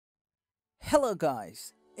Hello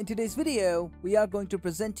guys, in today's video we are going to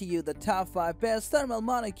present to you the top 5 best thermal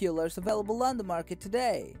monoculars available on the market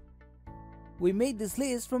today. We made this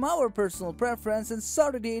list from our personal preference and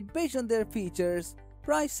sorted it based on their features,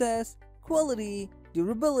 prices, quality,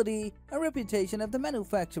 durability, and reputation of the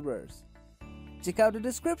manufacturers. Check out the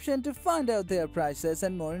description to find out their prices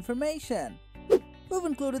and more information. We've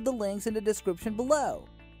included the links in the description below.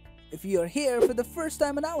 If you are here for the first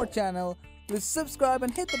time on our channel, please subscribe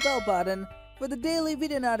and hit the bell button for the daily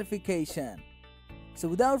video notification. So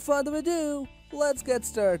without further ado, let's get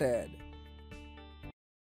started.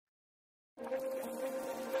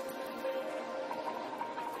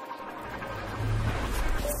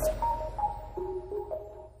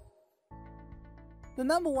 The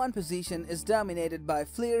number 1 position is dominated by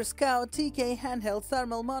FLIR Scout TK Handheld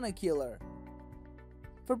Thermal Monocular.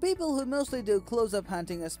 For people who mostly do close-up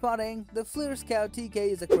hunting or spotting, the FLIR Scout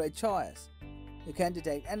TK is a great choice. You can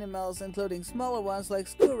detect animals, including smaller ones like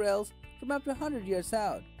squirrels, from up to 100 yards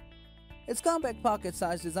out. Its compact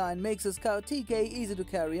pocket-sized design makes the Scout TK easy to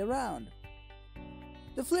carry around.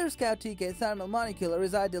 The FLIR Scout TK Thermal Monocular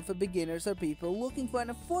is ideal for beginners or people looking for an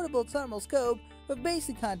affordable thermal scope for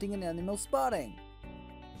basic hunting and animal spotting.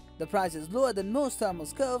 The price is lower than most thermal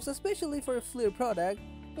scopes, especially for a FLIR product,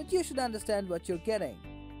 but you should understand what you're getting.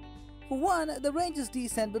 For one, the range is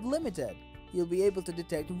decent but limited. You'll be able to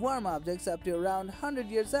detect warm objects up to around 100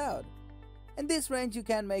 yards out. In this range you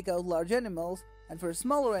can make out large animals, and for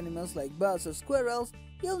smaller animals like bugs or squirrels,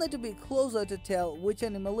 you'll need to be closer to tell which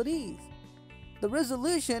animal it is. The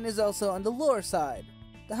resolution is also on the lower side.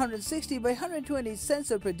 The 160 by 120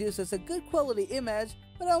 sensor produces a good quality image,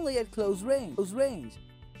 but only at close range.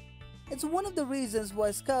 It's one of the reasons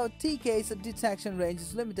why Scout TK's detection range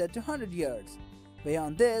is limited to 100 yards.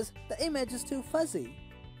 Beyond this, the image is too fuzzy.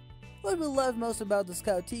 What we love most about the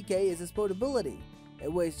Scout TK is its portability.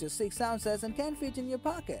 It weighs just 6 ounces and can fit in your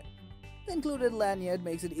pocket. The included lanyard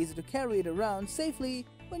makes it easy to carry it around safely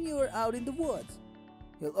when you are out in the woods.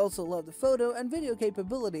 You'll also love the photo and video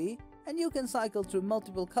capability, and you can cycle through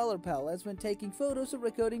multiple color palettes when taking photos or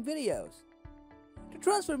recording videos. To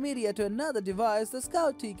transfer media to another device, the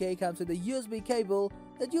Scout TK comes with a USB cable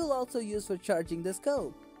that you'll also use for charging the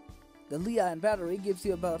scope. The Li-ion battery gives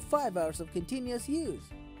you about 5 hours of continuous use.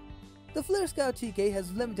 The FLIR Scout TK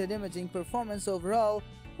has limited imaging performance overall,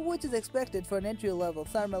 which is expected for an entry-level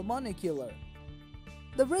thermal monocular.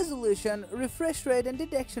 The resolution, refresh rate, and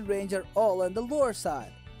detection range are all on the lower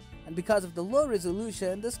side, and because of the low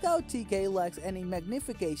resolution, the Scout TK lacks any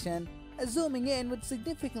magnification, as zooming in would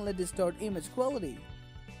significantly distort image quality.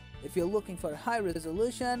 If you're looking for high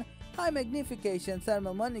resolution, high magnification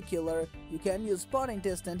thermal monocular you can use spotting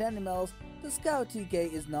distant animals, the Scout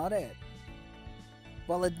TK is not it.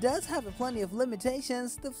 While it does have plenty of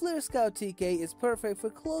limitations, the FLIR Scout TK is perfect for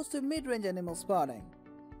close to mid-range animal spotting.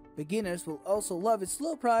 Beginners will also love its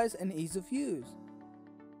low price and ease of use.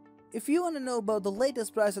 If you want to know about the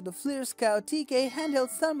latest price of the FLIR Scout TK Handheld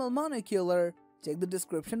Thermal Monocular, check the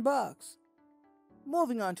description box.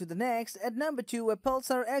 Moving on to the next, at number 2, a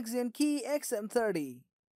Pulsar Axion Key XM30.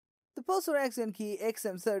 The Pulsar Axion Key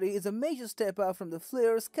XM30 is a major step up from the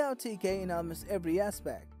FLIR Scout TK in almost every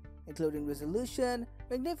aspect, including resolution,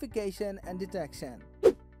 magnification, and detection.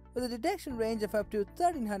 With a detection range of up to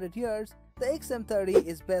 1300 yards, the XM30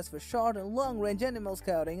 is best for short and long-range animal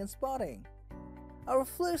scouting and spotting. Our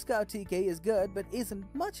FLIR Scout TK is good but isn't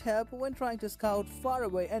much help when trying to scout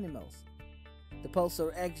faraway animals. The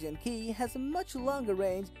Pulsar Axion Key has a much longer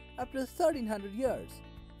range, up to 1300 yards,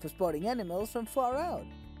 for spotting animals from far out.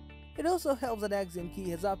 It also helps that Axion Key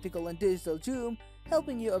has optical and digital zoom,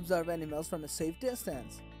 helping you observe animals from a safe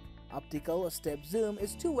distance. Optical or step zoom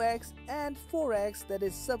is 2x and 4x, that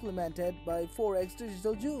is supplemented by 4x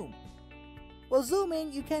digital zoom. While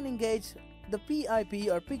zooming, you can engage the PIP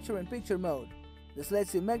or picture-in-picture mode. This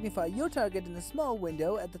lets you magnify your target in a small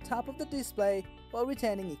window at the top of the display while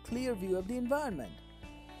retaining a clear view of the environment.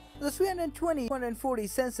 The 320-140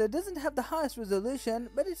 sensor doesn't have the highest resolution,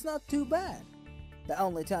 but it's not too bad. The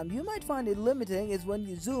only time you might find it limiting is when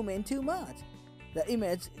you zoom in too much. The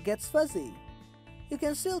image gets fuzzy. You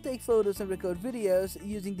can still take photos and record videos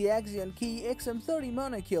using the Axion Key XM30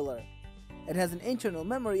 Monocular. It has an internal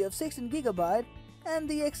memory of 16GB, and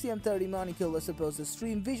the XM30 Monocular supports the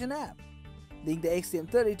Stream Vision app. Link the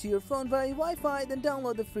XM30 to your phone via Wi-Fi, then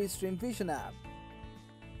download the free Stream Vision app.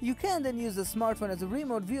 You can then use the smartphone as a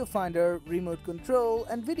remote viewfinder, remote control,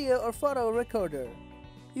 and video or photo recorder.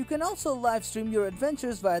 You can also live stream your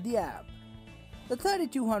adventures via the app. The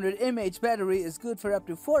 3200 mAh battery is good for up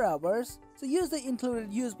to 4 hours, so use the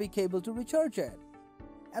included USB cable to recharge it.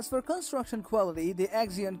 As for construction quality, the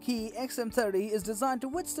Axion Key XM30 is designed to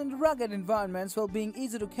withstand rugged environments while being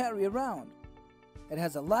easy to carry around. It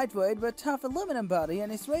has a lightweight but tough aluminum body and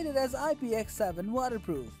is rated as IPX7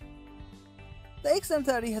 waterproof. The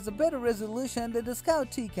XM30 has a better resolution than the Scout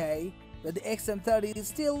TK, but the XM30 is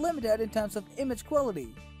still limited in terms of image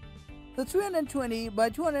quality. The 320 by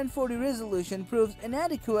 240 resolution proves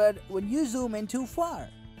inadequate when you zoom in too far.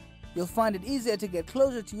 You'll find it easier to get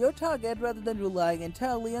closer to your target rather than relying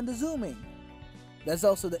entirely on the zooming. There's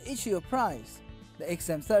also the issue of price. The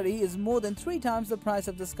XM30 is more than 3 times the price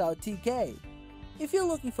of the Scout TK. If you're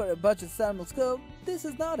looking for a budget thermal scope, this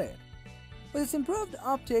is not it. With its improved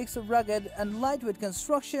optics, rugged and lightweight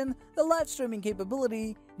construction, the live streaming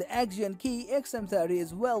capability, the Axion Key XM30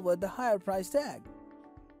 is well worth the higher price tag,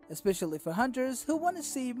 especially for hunters who want to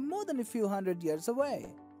see more than a few hundred yards away.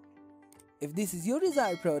 If this is your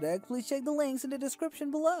desired product, please check the links in the description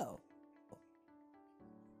below.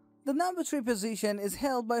 The number 3 position is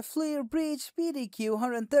held by FLIR Breach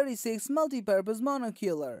PDQ-136 Multipurpose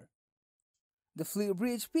Monocular. The FLIR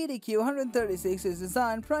Breach PDQ-136 is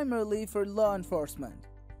designed primarily for law enforcement,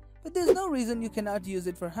 but there's no reason you cannot use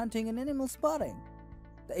it for hunting and animal spotting.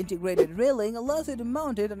 The integrated railing allows you to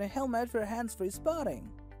mount it on a helmet for hands-free spotting.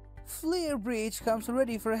 FLIR Breach comes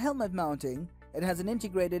ready for helmet mounting. It has an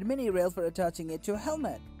integrated mini rail for attaching it to a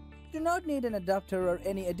helmet. You do not need an adapter or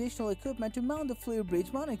any additional equipment to mount the FLIR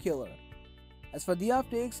Breach Monocular. As for the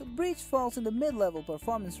optics, Breach falls in the mid-level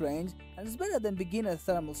performance range and is better than beginner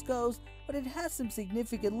thermal scopes, but it has some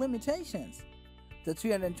significant limitations. The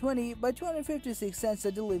 320 by 256 sensor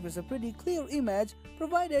delivers a pretty clear image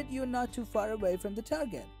provided you are not too far away from the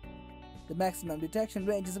target. The maximum detection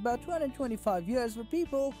range is about 225 yards for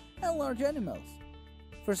people and large animals.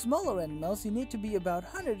 For smaller animals, you need to be about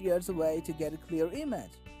 100 yards away to get a clear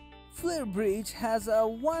image. FLIR Breach has a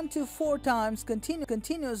 1 to 4 times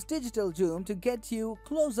continuous digital zoom to get you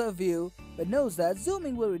closer view, but knows that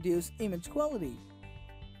zooming will reduce image quality.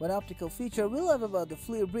 One optical feature we love about the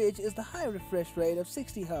FLIR Breach is the high refresh rate of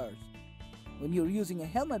 60 Hz. When you're using a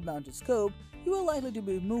helmet-mounted scope, you are likely to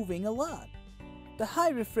be moving a lot. The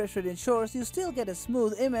high refresh rate ensures you still get a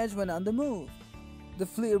smooth image when on the move. The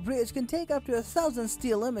FLIR Breach can take up to 1,000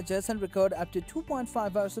 still images and record up to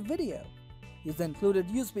 2.5 hours of video. Use the included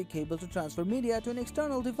USB cable to transfer media to an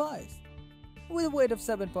external device. With a weight of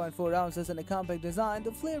 7.4 ounces and a compact design,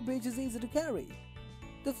 the FLIR Breach is easy to carry.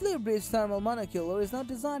 The FLIR Breach Thermal Monocular is not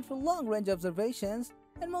designed for long-range observations,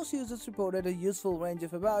 and most users reported a useful range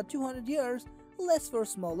of about 200 yards, less for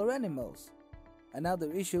smaller animals.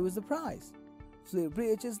 Another issue is the price. FLIR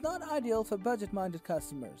Breach is not ideal for budget-minded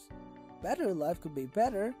customers. Battery life could be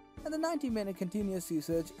better, and the 90-minute continuous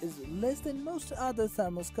usage is less than most other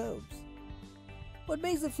thermal scopes. What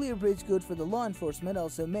makes the FLIR Breach good for the law enforcement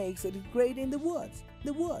also makes it great in the woods.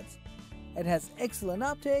 It has excellent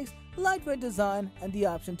optics, lightweight design, and the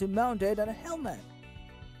option to mount it on a helmet.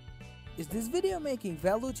 Is this video making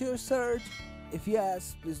value to your search? If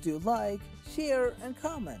yes, please do like, share, and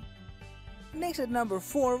comment. Next at number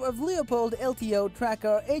 4 of Leupold LTO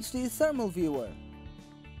Tracker HD Thermal Viewer.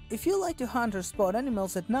 If you like to hunt or spot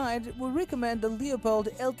animals at night, we recommend the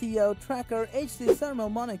Leupold LTO Tracker HD Thermal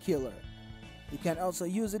Monocular. You can also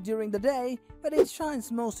use it during the day, but it shines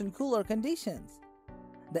most in cooler conditions.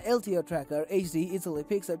 The LTO Tracker HD easily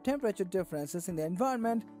picks up temperature differences in the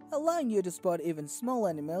environment, allowing you to spot even small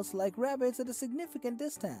animals like rabbits at a significant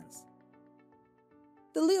distance.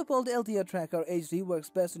 The Leupold LTO Tracker HD works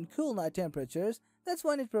best in cool night temperatures. That's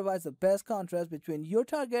when it provides the best contrast between your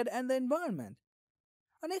target and the environment.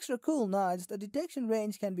 On extra cool nights, the detection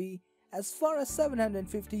range can be as far as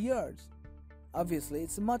 750 yards. Obviously,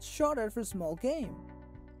 it's much shorter for small game.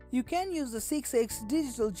 You can use the 6x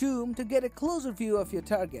digital zoom to get a closer view of your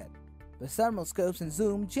target, but thermal scopes and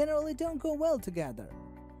zoom generally don't go well together.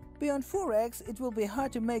 Beyond 4x, it will be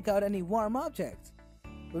hard to make out any warm objects.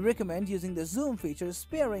 We recommend using the zoom feature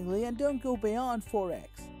sparingly and don't go beyond 4x.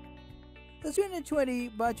 The 320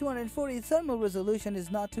 by 240 thermal resolution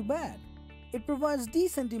is not too bad. It provides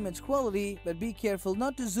decent image quality, but be careful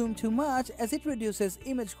not to zoom too much as it reduces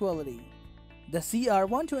image quality. The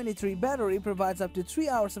CR123 battery provides up to 3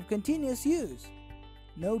 hours of continuous use.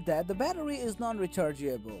 Note that the battery is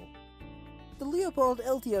non-rechargeable. The Leupold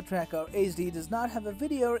LTO Tracker HD does not have a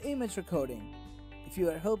video or image recording. If you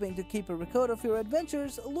are hoping to keep a record of your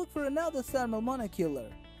adventures, look for another thermal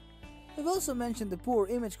monocular. We've also mentioned the poor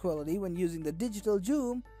image quality when using the digital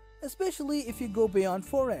zoom, especially if you go beyond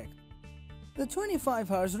 4x. The 25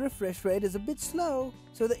 Hz refresh rate is a bit slow,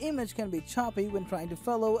 so the image can be choppy when trying to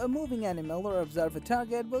follow a moving animal or observe a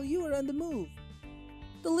target while you are on the move.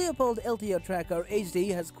 The Leupold LTO Tracker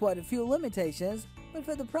HD has quite a few limitations, but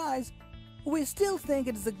for the price, we still think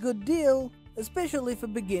it is a good deal, especially for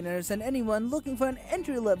beginners and anyone looking for an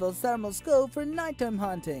entry-level thermal scope for nighttime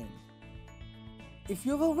hunting. If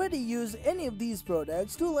you've already used any of these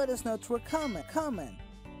products, do let us know through a comment.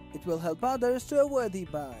 It will help others to a worthy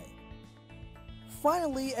buy.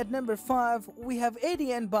 Finally, at number 5, we have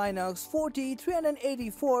ADN BINOX 40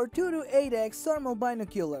 384 2-8x Thermal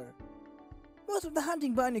Binocular. Most of the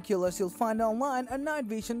hunting binoculars you'll find online are night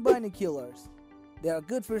vision binoculars. They are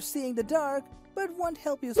good for seeing the dark, but won't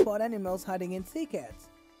help you spot animals hiding in thickets.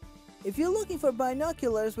 If you're looking for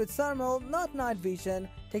binoculars with thermal, not night vision,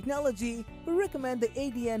 technology, we recommend the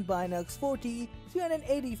ADN BINOX 40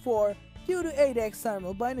 384 2-8x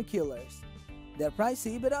Thermal Binoculars. They're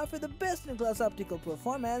pricey but offer the best-in-class optical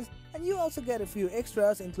performance, and you also get a few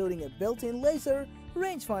extras including a built-in laser,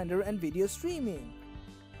 rangefinder and video streaming.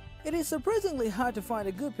 It is surprisingly hard to find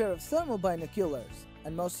a good pair of thermal binoculars,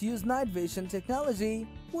 and most use night vision technology,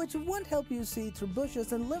 which won't help you see through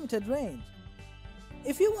bushes in limited range.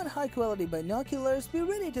 If you want high-quality binoculars, be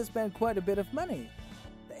ready to spend quite a bit of money.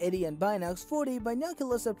 The ADN BINOX 40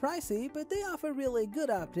 binoculars are pricey, but they offer really good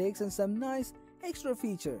optics and some nice extra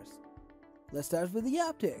features. Let's start with the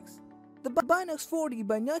optics. The BINOX 40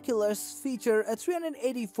 binoculars feature a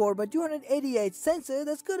 384 by 288 sensor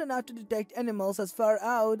that's good enough to detect animals as far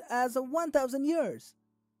out as 1,000 yards.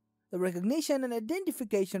 The recognition and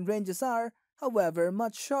identification ranges are, however,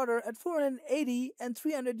 much shorter at 480 and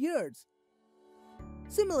 300 yards.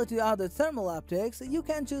 Similar to other thermal optics, you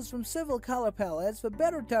can choose from several color palettes for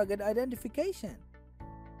better target identification.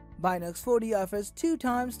 BINOX 40 offers 2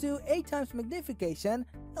 times to 8 times magnification,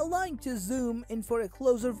 allowing to zoom in for a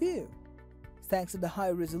closer view. Thanks to the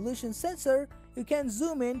high-resolution sensor, you can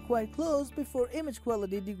zoom in quite close before image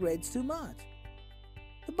quality degrades too much.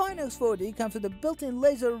 The BINOX 40 comes with a built-in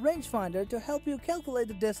laser rangefinder to help you calculate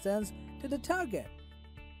the distance to the target.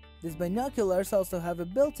 These binoculars also have a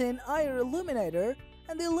built-in IR illuminator,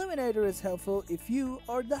 and the illuminator is helpful if you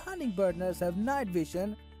or the hunting partners have night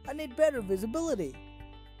vision and need better visibility.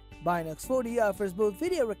 BINOX 40 offers both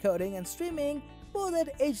video recording and streaming, both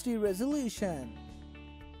at HD resolution.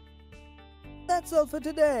 That's all for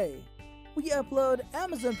today. We upload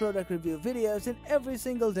Amazon product review videos in every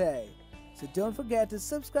single day, so don't forget to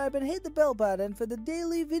subscribe and hit the bell button for the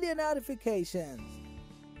daily video notifications.